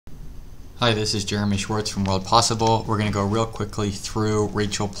Hi, this is Jeremy Schwartz from World Possible. We're going to go real quickly through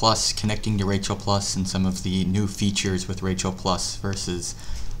Rachel Plus, connecting to Rachel Plus, and some of the new features with Rachel Plus versus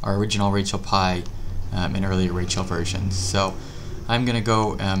our original Rachel Pi and earlier Rachel versions. So I'm going to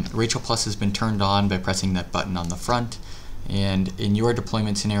go, Rachel Plus has been turned on by pressing that button on the front, and in your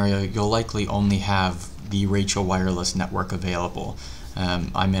deployment scenario, you'll likely only have the Rachel wireless network available.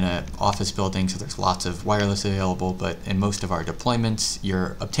 I'm in an office building, so there's lots of wireless available, but in most of our deployments,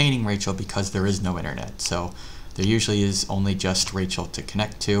 you're obtaining Rachel because there is no internet. So there usually is only just Rachel to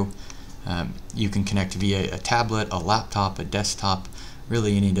connect to. You can connect via a tablet, a laptop, a desktop,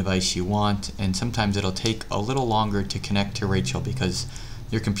 really any device you want, and sometimes it'll take a little longer to connect to Rachel because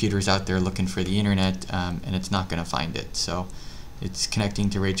your computer's out there looking for the internet and it's not going to find it. So it's connecting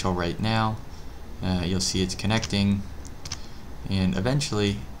to Rachel right now. You'll see it's connecting. And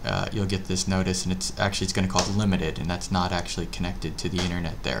eventually you'll get this notice, and it's going to call it limited, and that's not actually connected to the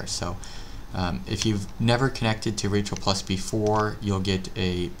internet there. So if you've never connected to Rachel Plus before, you'll get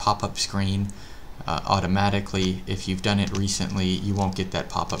a pop-up screen automatically. If you've done it recently, you won't get that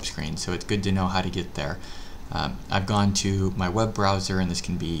pop-up screen, so it's good to know how to get there. I've gone to my web browser, and this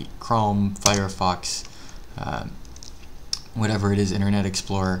can be Chrome, Firefox, whatever it is, Internet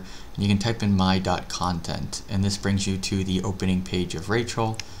Explorer, and you can type in my.content, and this brings you to the opening page of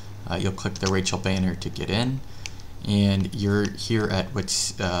Rachel. You'll click the Rachel banner to get in, and you're here at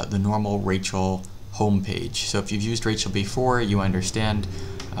what's the normal Rachel homepage. So if you've used Rachel before, you understand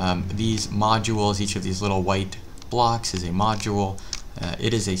these modules, each of these little white blocks is a module.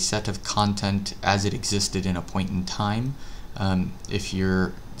 It is a set of content as it existed in a point in time. If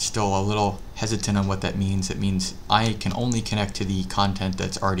you're still a little hesitant on what that means, it means I can only connect to the content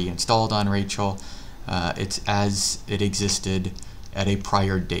that's already installed on Rachel. It's as it existed at a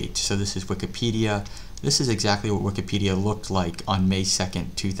prior date. So this is Wikipedia. This is exactly what Wikipedia looked like on May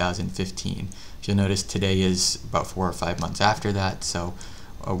 2nd, 2015. If you'll notice, today is about 4 or 5 months after that. So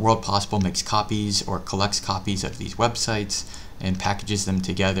World Possible makes copies or collects copies of these websites and packages them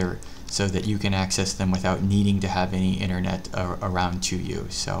together so that you can access them without needing to have any internet around to you.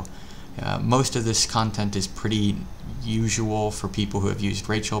 So most of this content is pretty usual for people who have used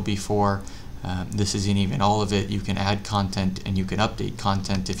Rachel before. This isn't even all of it. You can add content and you can update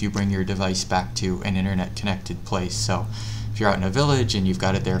content if you bring your device back to an internet connected place. So if you're out in a village and you've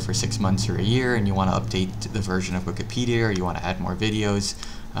got it there for 6 months or a year and you want to update the version of Wikipedia or you want to add more videos,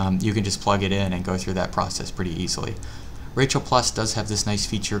 you can just plug it in and go through that process pretty easily. Rachel Plus does have this nice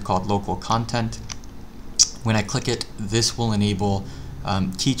feature called local content. When I click it, this will enable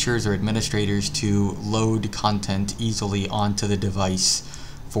teachers or administrators to load content easily onto the device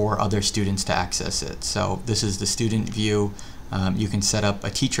for other students to access it. So this is the student view. You can set up, a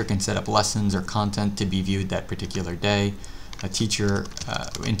teacher can set up lessons or content to be viewed that particular day. A teacher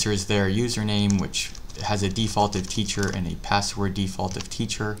enters their username, which has a default of teacher and a password default of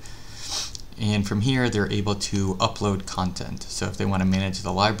teacher. And from here, they're able to upload content. So if they want to manage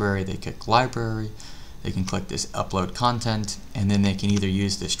the library, they click library. They can click this upload content, and then they can either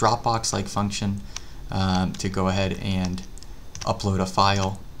use this Dropbox-like function to go ahead and upload a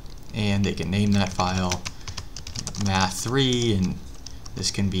file, and they can name that file Math 3, and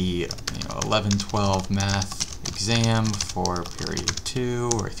this can be 11-12 math exam for period 2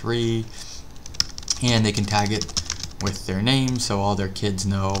 or 3, and they can tag it with their name so all their kids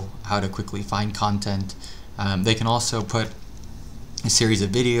know how to quickly find content. They can also put a series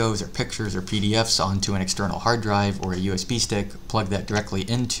of videos or pictures or PDFs onto an external hard drive or a USB stick, plug that directly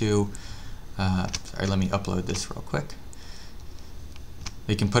into, sorry, let me upload this real quick.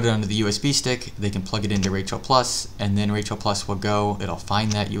 They can put it onto the USB stick, they can plug it into Rachel Plus, and then Rachel Plus will go, it'll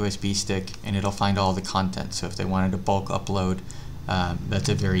find that USB stick, and it'll find all the content. So if they wanted to bulk upload, that's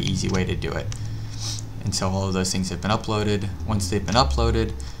a very easy way to do it. And so all of those things have been uploaded. Once they've been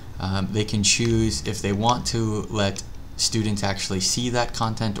uploaded, they can choose if they want to let students actually see that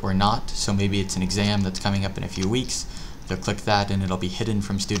content or not. So maybe it's an exam that's coming up in a few weeks. They'll click that and it'll be hidden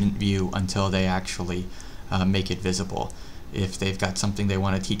from student view until they actually make it visible. If they've got something they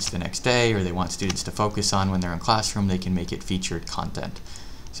want to teach the next day or they want students to focus on when they're in classroom, they can make it featured content.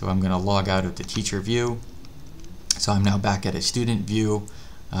 So I'm going to log out of the teacher view. So I'm now back at a student view.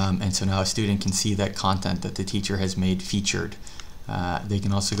 And so now a student can see that content that the teacher has made featured. They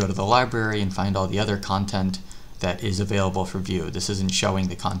can also go to the library and find all the other content that is available for view. This isn't showing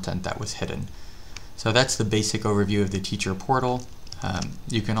the content that was hidden. So that's the basic overview of the teacher portal.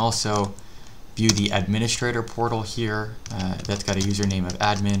 You can also view the administrator portal here. That's got a username of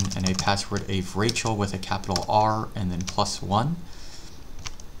admin and a password of Rachel with a capital R and then +1.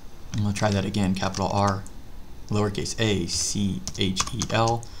 And we'll try that again, capital R, lowercase a, C, H, E,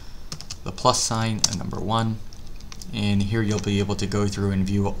 L, the plus sign and number 1. And here you'll be able to go through and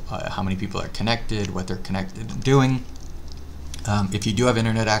view how many people are connected, what they're connected and doing. If you do have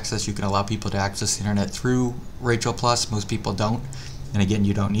internet access, you can allow people to access the internet through Rachel Plus. Most people don't, and again,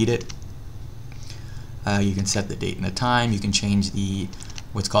 you don't need it. You can set the date and the time. You can change the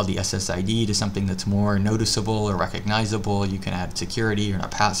what's called the SSID to something that's more noticeable or recognizable. You can add security or a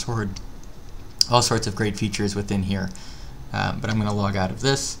password. All sorts of great features within here. But I'm going to log out of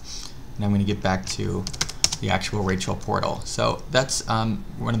this, and I'm going to get back to the actual Rachel portal. So that's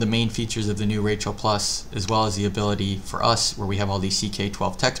one of the main features of the new Rachel Plus, as well as the ability for us, where we have all these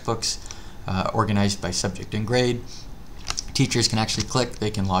CK12 textbooks organized by subject and grade. Teachers can actually click,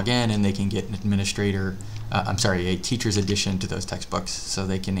 they can log in, and they can get an administrator, a teacher's edition to those textbooks, so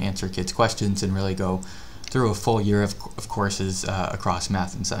they can answer kids' questions and really go through a full year of courses across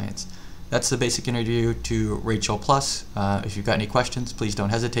math and science. That's the basic interview to Rachel Plus. If you've got any questions, please don't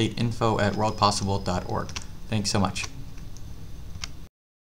hesitate. info@worldpossible.org. Thanks so much.